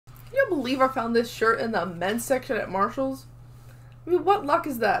Can you believe I found this shirt in the men's section at Marshall's? I mean, what luck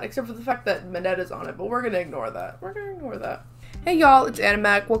is that? Except for the fact that Minetta's on it, but we're gonna ignore that. We're gonna ignore that. Hey y'all, it's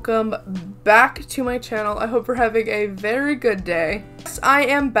Animac. Welcome back to my channel. I hope you're having a very good day. Yes, I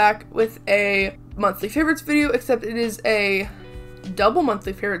am back with a monthly favorites video, except it is a double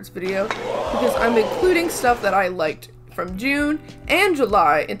monthly favorites video because I'm including stuff that I liked from June and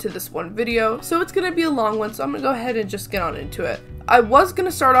July into this one video. So it's gonna be a long one, so I'm gonna go ahead and just get on into it. I was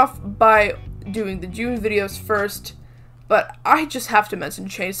gonna start off by doing the June videos first, but I just have to mention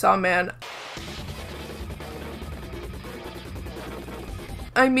Chainsaw Man.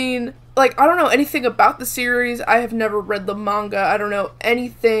 I mean, like, I don't know anything about the series. I have never read the manga. I don't know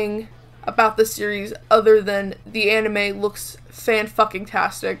anything about the series other than the anime looks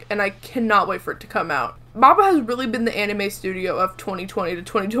fan-fucking-tastic, and I cannot wait for it to come out. Mappa has really been the anime studio of 2020 to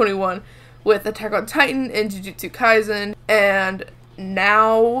 2021 with Attack on Titan and Jujutsu Kaisen, and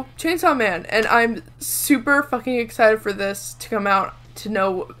now Chainsaw Man, and I'm super fucking excited for this to come out, to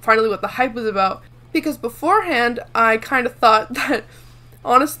know finally what the hype was about, because beforehand I kind of thought that,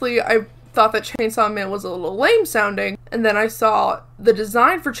 honestly, I thought that Chainsaw Man was a little lame sounding, and then I saw the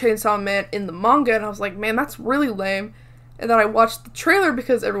design for Chainsaw Man in the manga, and I was like, man, that's really lame. And then I watched the trailer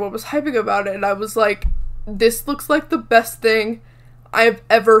because everyone was hyping about it, and I was like, this looks like the best thing I have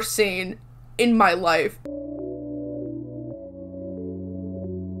ever seen in my life.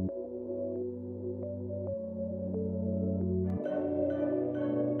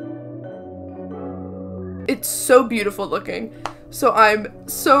 It's so beautiful looking. So I'm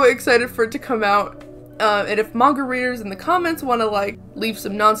so excited for it to come out. And if manga readers in the comments want to like leave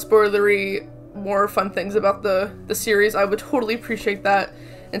some non-spoilery, more fun things about the series, I would totally appreciate that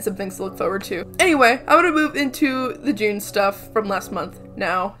and some things to look forward to. Anyway, I'm gonna move into the June stuff from last month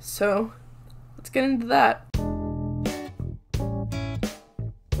now, so let's get into that.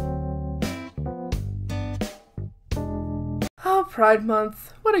 Oh, Pride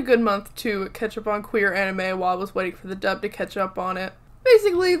Month. What a good month to catch up on queer anime while I was waiting for the dub to catch up on it.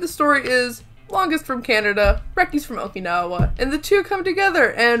 Basically, the story is Longest from Canada, Reki's from Okinawa, and the two come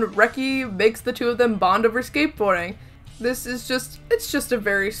together, and Reki makes the two of them bond over skateboarding. This is it's just a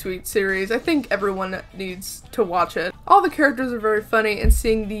very sweet series. I think everyone needs to watch it. All the characters are very funny, and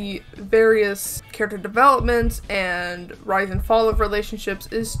seeing the various character developments and rise and fall of relationships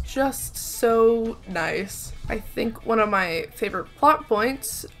is just so nice. I think one of my favorite plot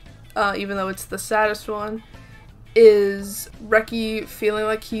points, even though it's the saddest one, is Reki feeling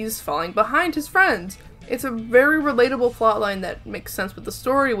like he's falling behind his friends. It's a very relatable plotline that makes sense with the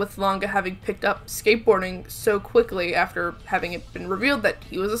story, with Longa having picked up skateboarding so quickly after having it been revealed that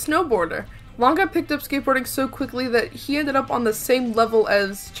he was a snowboarder. Longa picked up skateboarding so quickly that he ended up on the same level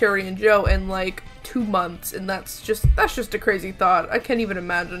as Cherry and Joe in like 2 months, and that's just a crazy thought. I can't even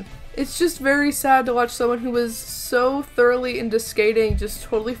imagine. It's just very sad to watch someone who was so thoroughly into skating just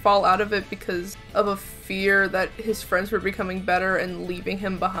totally fall out of it because of a fear that his friends were becoming better and leaving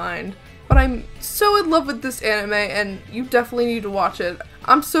him behind. But I'm so in love with this anime, and you definitely need to watch it.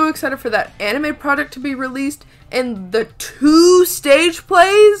 I'm so excited for that anime project to be released, and the 2 stage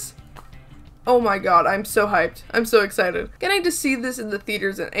plays! Oh my god, I'm so hyped. I'm so excited. Getting to see this in the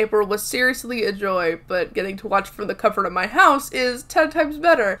theaters in April was seriously a joy, but getting to watch from the comfort of my house is 10 times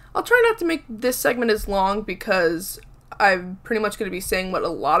better. I'll try not to make this segment as long because I'm pretty much going to be saying what a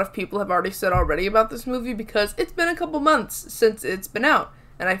lot of people have already said already about this movie because it's been a couple months since it's been out,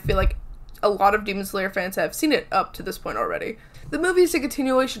 and I feel like a lot of Demon Slayer fans have seen it up to this point already. The movie is a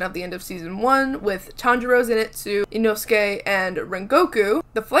continuation of the end of season 1, with Tanjiro, Zenitsu, Inosuke, and Rengoku,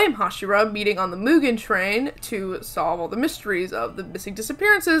 the Flame Hashira, meeting on the Mugen train to solve all the mysteries of the missing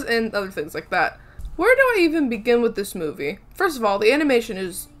disappearances and other things like that. Where do I even begin with this movie? First of all, the animation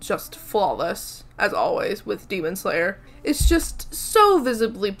is just flawless, as always, with Demon Slayer. It's just so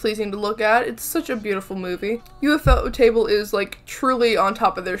visibly pleasing to look at. It's such a beautiful movie. UFO Table is, like, truly on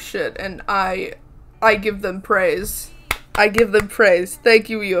top of their shit, and I give them praise. I give them praise. Thank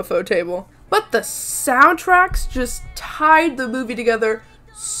you, UFO Table. But the soundtracks just tied the movie together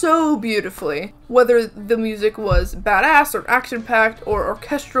so beautifully. Whether the music was badass or action-packed or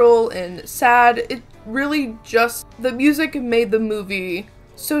orchestral and sad, it really just, the music made the movie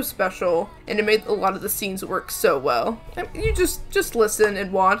so special, and it made a lot of the scenes work so well. You just listen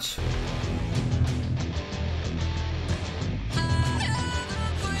and watch.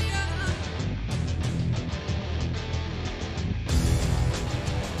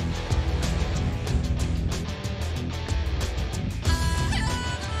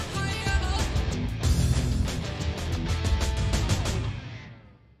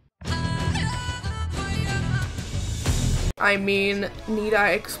 I mean, need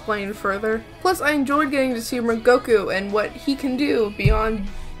I explain further? Plus, I enjoyed getting to see Rengoku and what he can do beyond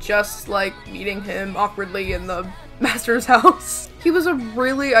just, like, meeting him awkwardly in the master's house. He was a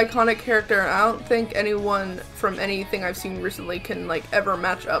really iconic character, and I don't think anyone from anything I've seen recently can, like, ever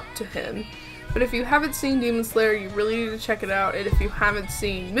match up to him. But if you haven't seen Demon Slayer, you really need to check it out, and if you haven't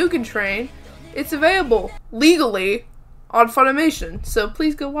seen Mugen Train, it's available legally on Funimation, so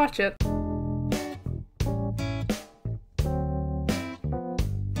please go watch it.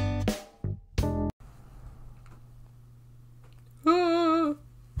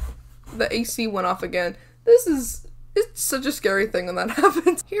 The AC went off again. It's such a scary thing when that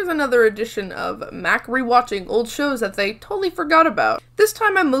happens. Here's another edition of Mac rewatching old shows that they totally forgot about. This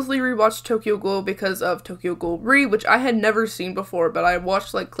time I mostly rewatched Tokyo Ghoul because of Tokyo Ghoul Re, which I had never seen before, but I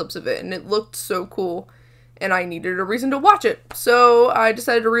watched like clips of it and it looked so cool and I needed a reason to watch it. So I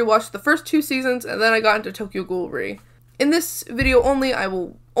decided to rewatch the first 2 seasons and then I got into Tokyo Ghoul Re. In this video only, I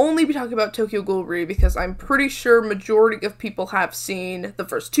will only be talking about Tokyo Ghoul Re because I'm pretty sure majority of people have seen the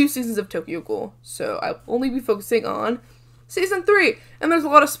first 2 seasons of Tokyo Ghoul. So I'll only be focusing on season 3, and there's a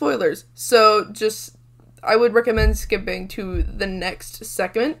lot of spoilers. So I would recommend skipping to the next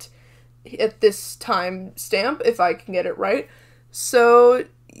segment at this time stamp if I can get it right. So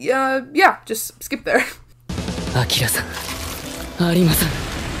yeah, just skip there. Akira-san, Arima-san,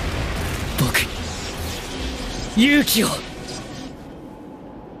 boku ni yuki o.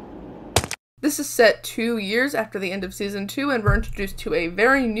 This is set 2 years after the end of season 2, and we're introduced to a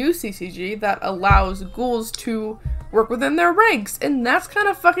very new CCG that allows ghouls to work within their ranks, and that's kind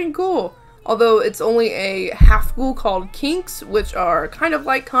of fucking cool. Although it's only a half ghoul called kinks, which are kind of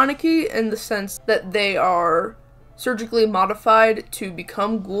like Kaneki in the sense that they are surgically modified to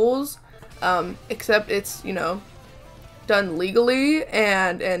become ghouls, except it's, you know, done legally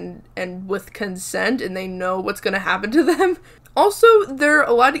and with consent, and they know what's gonna happen to them. Also, they're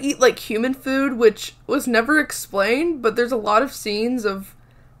allowed to eat, like, human food, which was never explained, but there's a lot of scenes of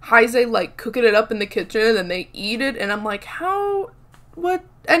Heise, like, cooking it up in the kitchen, and they eat it, and I'm like, how? What?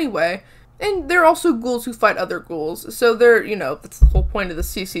 Anyway. And they're also ghouls who fight other ghouls, so they're, you know, that's the whole point of the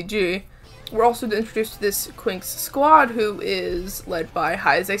CCG. We're also introduced to this Quinks squad, who is led by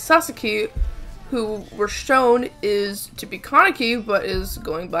Heise Sasaki, who we're shown is to be Kaneki, but is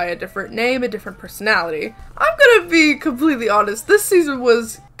going by a different name, a different personality. I'm gonna be completely honest, this season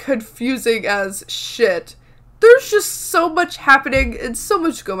was confusing as shit. There's just so much happening and so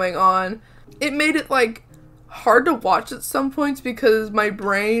much going on. It made it, like, hard to watch at some points because my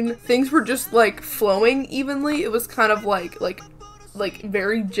brain, things were just, like, flowing evenly. It was kind of like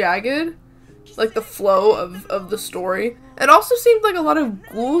very jagged. Like the flow of the story. It also seemed like a lot of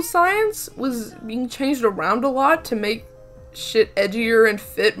ghoul science was being changed around a lot to make shit edgier and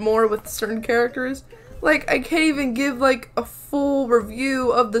fit more with certain characters. Like, I can't even give like a full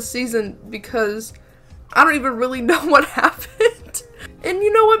review of the season because I don't even really know what happened. And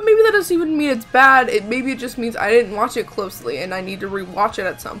you know what, maybe that doesn't even mean it's bad, maybe it just means I didn't watch it closely and I need to rewatch it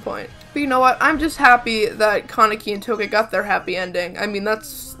at some point. But you know what, I'm just happy that Kaneki and Toge got their happy ending. I mean,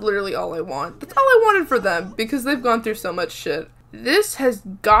 that's literally all I want. That's all I wanted for them, because they've gone through so much shit. This has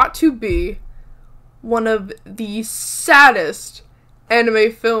got to be one of the saddest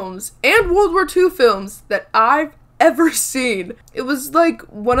anime films and World War II films that I've ever seen. It was like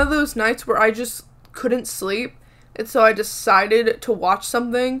one of those nights where I just couldn't sleep. And so I decided to watch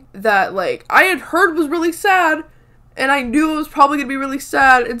something that, like, I had heard was really sad, and I knew it was probably gonna be really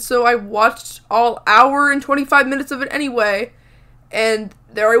sad, and so I watched all hour and 25 minutes of it anyway, and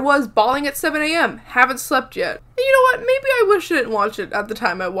there I was, bawling at 7 a.m., haven't slept yet. And you know what, maybe I wish I didn't watch it at the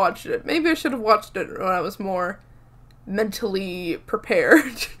time I watched it. Maybe I should have watched it when I was more mentally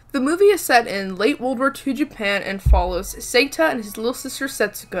prepared. The movie is set in late World War II Japan and follows Seita and his little sister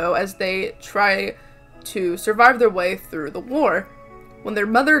Setsuko as they try to survive their way through the war. When their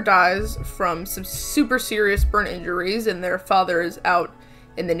mother dies from some super serious burn injuries and their father is out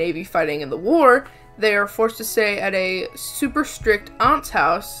in the Navy fighting in the war, they are forced to stay at a super strict aunt's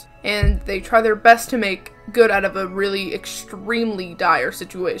house, and they try their best to make good out of a really extremely dire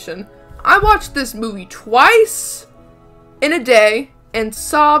situation. I watched this movie twice in a day and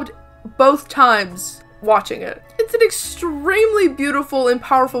sobbed both times watching it. It's an extremely beautiful and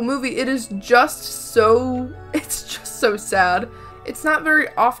powerful movie. It's just so sad. It's not very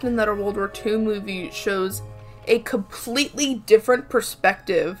often that a World War II movie shows a completely different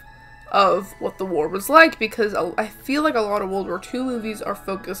perspective of what the war was like, because I feel like a lot of World War II movies are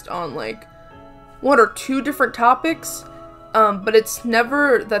focused on like 1 or 2 different topics, but it's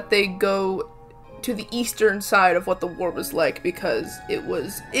never that they go to the eastern side of what the war was like, because it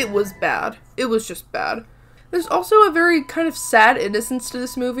was bad. It was just bad. There's also a very kind of sad innocence to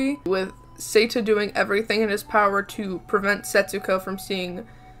this movie, with Seita doing everything in his power to prevent Setsuko from seeing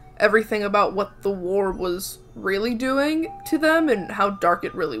everything about what the war was really doing to them and how dark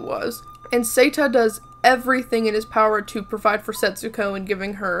it really was. And Seita does everything in his power to provide for Setsuko and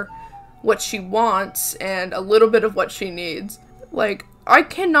giving her what she wants and a little bit of what she needs. Like, I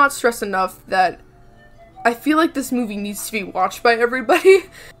cannot stress enough that I feel like this movie needs to be watched by everybody.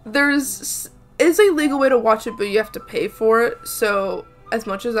 There's is a legal way to watch it, but you have to pay for it. So as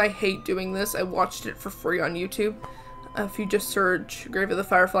much as I hate doing this, I watched it for free on YouTube. If you just search Grave of the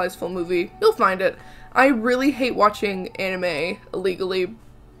Fireflies full movie, you'll find it. I really hate watching anime illegally,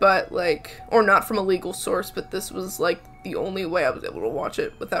 but like, or not from a legal source, but this was like the only way I was able to watch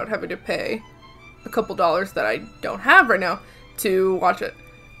it without having to pay a couple dollars that I don't have right now to watch it.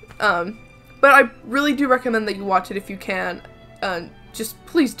 But I really do recommend that you watch it if you can. Just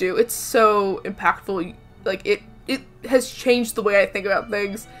please do. It's so impactful. Like, it has changed the way I think about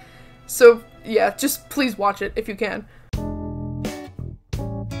things. So yeah, just please watch it if you can.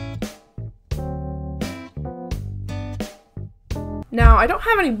 Now, I don't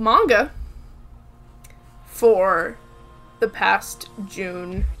have any manga for the past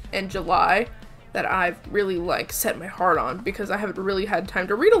June and July that I've really, like, set my heart on, because I haven't really had time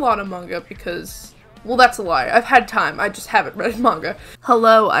to read a lot of manga because, well, that's a lie. I've had time, I just haven't read manga.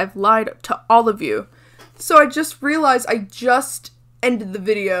 Hello, I've lied to all of you. So I just realized I just ended the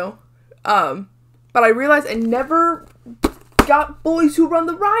video, but I realized I never got Boys Who Run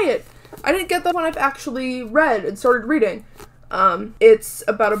the Riot. I didn't get that one I've actually read and started reading. It's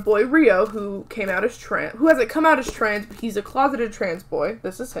about a boy, Rio, who came out as trans, who hasn't come out as trans, but he's a closeted trans boy.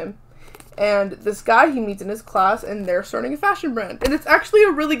 This is him. And this guy he meets in his class, and they're starting a fashion brand. And it's actually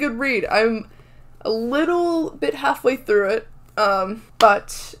a really good read. I'm a little bit halfway through it,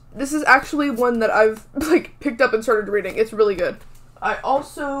 but this is actually one that I've, like, picked up and started reading. It's really good. I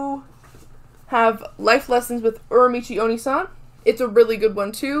also have Life Lessons with Uramichi Onisan. It's a really good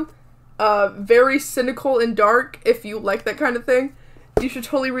one, too. Very cynical and dark. If you like that kind of thing, you should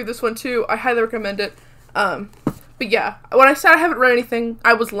totally read this one, too. I highly recommend it. But yeah, when I said I haven't read anything,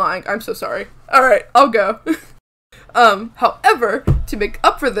 I was lying. I'm so sorry. Alright, I'll go. However, to make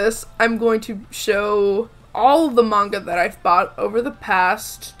up for this, I'm going to show all the manga that I've bought over the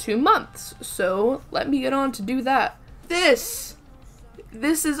past 2 months. So, let me get on to do that. This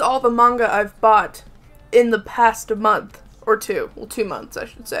is all the manga I've bought in the past month or two. Well, 2 months, I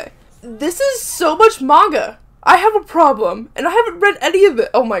should say. This is so much manga. I have a problem, and I haven't read any of it.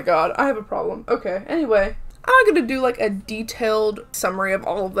 Oh my god, I have a problem. Okay, anyway. I'm not gonna do, like, a detailed summary of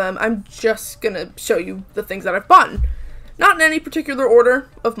all of them. I'm just gonna show you the things that I've bought. Not in any particular order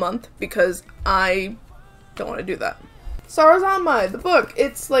of month, because I don't want to do that. Sarazanmai, the book.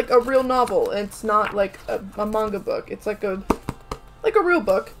 It's, like, a real novel. It's not, like, a manga book. It's, like a real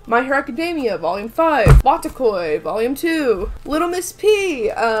book. My Hero Academia, Volume 5. Watakoi, Volume 2. Little Miss P.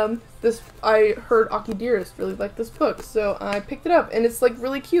 I heard Aki Dearest really liked this book, so I picked it up, and it's, like,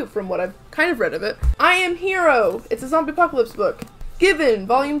 really cute from what I've kind of read of it. I Am Hero. It's a zombie apocalypse book. Given,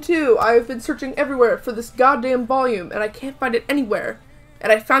 Volume 2. I've been searching everywhere for this goddamn volume, and I can't find it anywhere.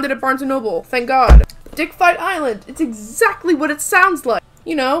 And I found it at Barnes & Noble, thank God. Dick Fight Island. It's exactly what it sounds like.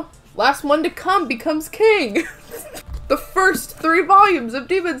 You know, last one to come becomes king. The first 3 volumes of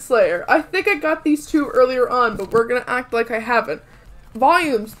Demon Slayer. I think I got these 2 earlier on, but we're gonna act like I haven't.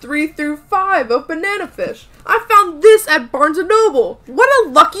 Volumes 3 through 5 of Banana Fish. I found this at Barnes & Noble. What a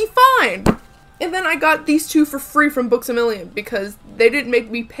lucky find! And then I got these 2 for free from Books A Million, because they didn't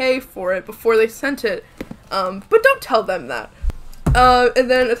make me pay for it before they sent it. But don't tell them that. And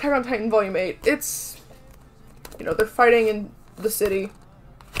then Attack on Titan Volume 8. It's, you know, they're fighting in the city.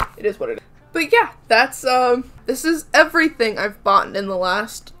 It is what it is. But yeah, that's, this is everything I've bought in the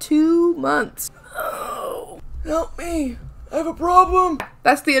last 2 months. Oh, help me. I have a problem.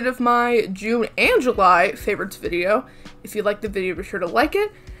 That's the end of my June and July favorites video. If you like the video, be sure to like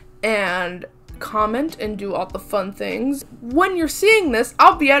it and comment and do all the fun things. When you're seeing this,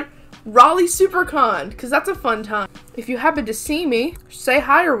 I'll be at Raleigh SuperCon, because that's a fun time. If you happen to see me, say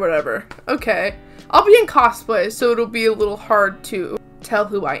hi or whatever. Okay. I'll be in cosplay, so it'll be a little hard to tell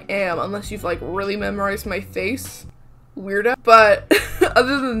who I am unless you've, like, really memorized my face. Weirdo. But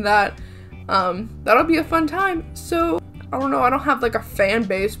other than that, that'll be a fun time. So I don't know, I don't have, like, a fan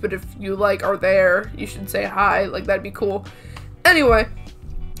base, but if you, like, are there, you should say hi, like, that'd be cool. Anyway,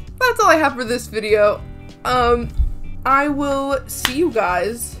 that's all I have for this video. I will see you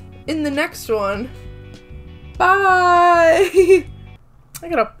guys in the next one. Bye! I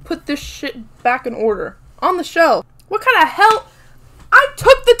gotta put this shit back in order. On the shelf. What kind of hell? I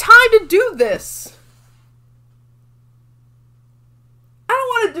took the time to do this!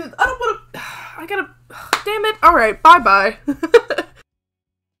 want to do. I don't want to. I gotta. Damn it. All right. Bye bye.